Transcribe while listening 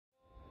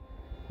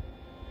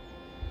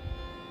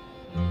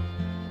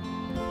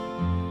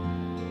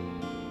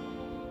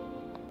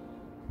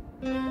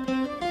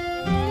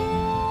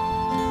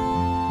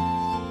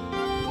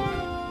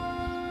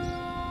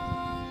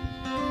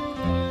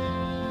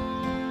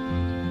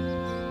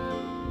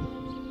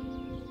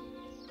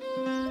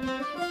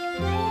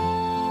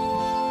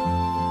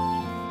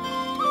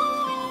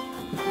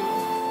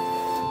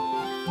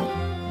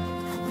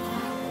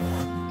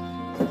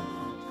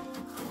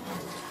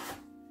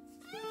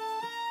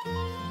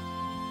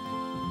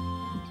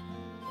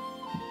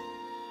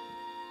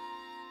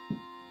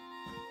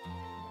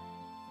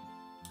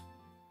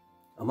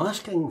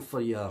asking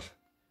for your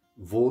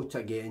vote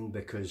again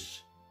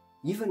because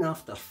even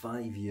after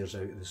 5 years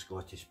out of the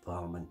Scottish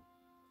Parliament,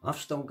 I've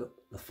still got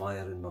the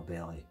fire in my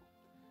belly.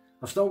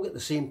 I've still got the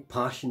same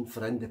passion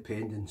for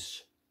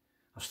independence.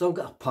 I've still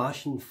got a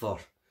passion for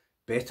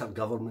better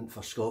government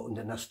for Scotland,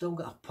 and I've still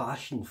got a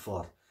passion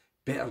for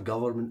better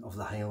government of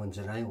the Highlands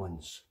and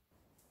Islands.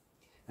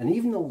 And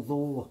even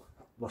although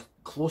we're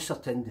closer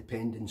to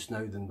independence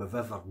now than we've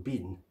ever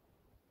been,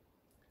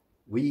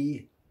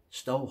 we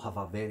still have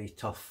a very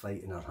tough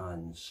fight in our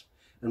hands.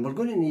 And we're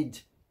going to need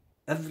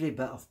every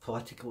bit of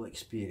political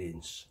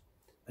experience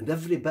and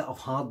every bit of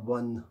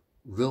hard-won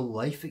real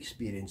life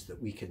experience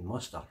that we can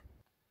muster.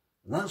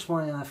 And that's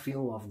why I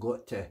feel I've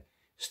got to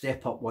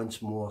step up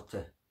once more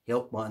to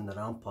help man the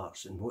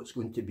ramparts in what's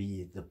going to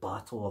be the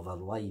battle of our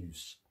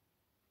lives.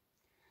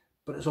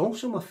 But it's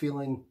also my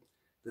feeling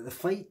that the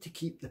fight to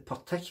keep the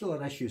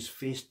particular issues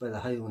faced by the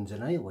Highlands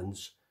and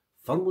Islands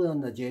firmly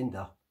on the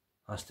agenda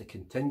has to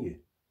continue.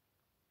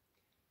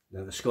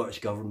 Now, the Scottish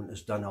Government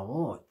has done a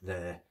lot.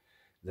 The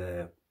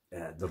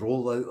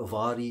rollout of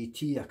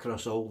RET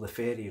across all the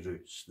ferry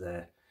routes,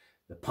 the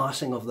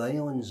passing of the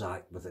Islands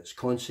Act with its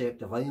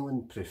concept of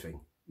island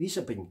proofing. These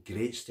have been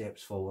great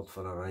steps forward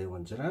for our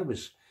islands, and I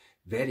was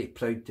very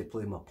proud to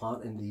play my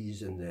part in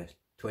these in the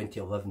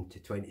 2011 to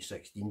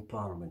 2016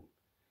 Parliament.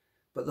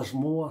 But there's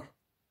more,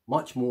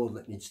 much more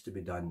that needs to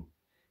be done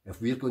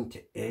if we're going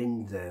to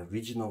end the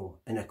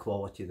regional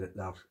inequality that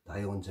the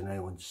Highlands and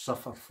Islands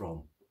suffer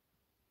from.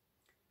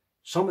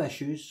 Some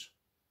issues,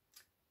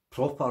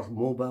 proper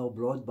mobile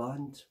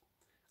broadband,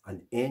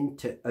 an end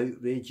to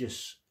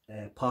outrageous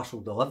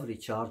parcel delivery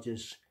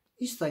charges,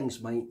 these things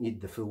might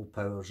need the full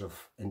powers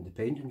of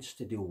independence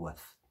to deal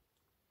with.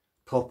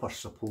 Proper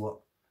support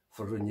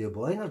for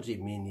renewable energy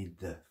may need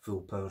the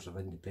full powers of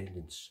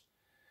independence.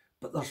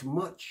 But there's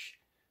much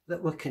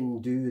that we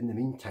can do in the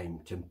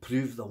meantime to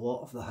improve the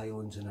lot of the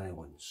Highlands and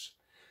Islands,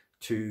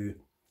 to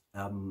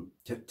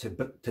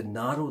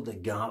narrow the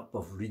gap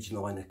of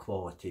regional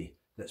inequality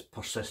that's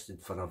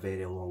persisted for a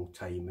very long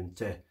time, and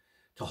to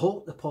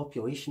halt the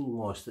population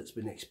loss that's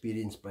been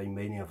experienced by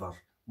many of our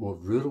more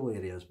rural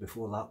areas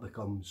before that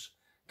becomes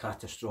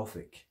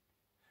catastrophic.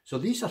 So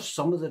these are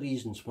some of the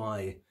reasons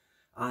why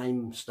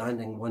I'm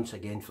standing once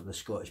again for the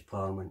Scottish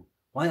Parliament,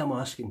 why I'm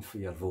asking for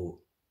your vote,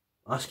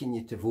 asking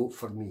you to vote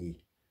for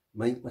me,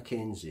 Mike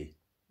MacKenzie,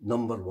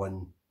 number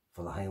 1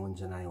 for the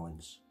Highlands and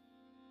Islands.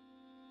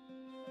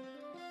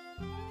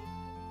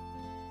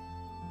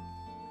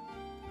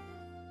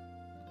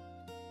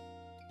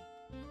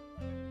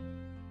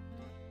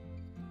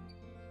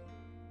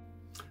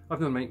 I've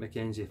known Mike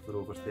MacKenzie for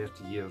over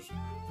 30 years,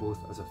 both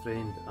as a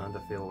friend and a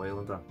fellow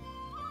Islander.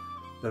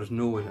 There's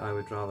no one I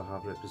would rather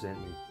have represent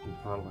me in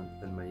Parliament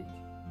than Mike,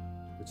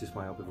 which is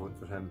why I'll be voting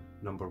for him,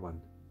 number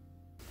 1.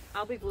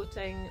 I'll be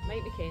voting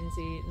Mike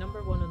MacKenzie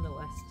number 1 on the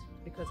list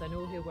because I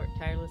know he'll work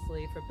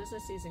tirelessly for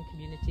businesses and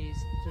communities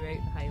throughout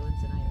the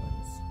Highlands and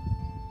Islands.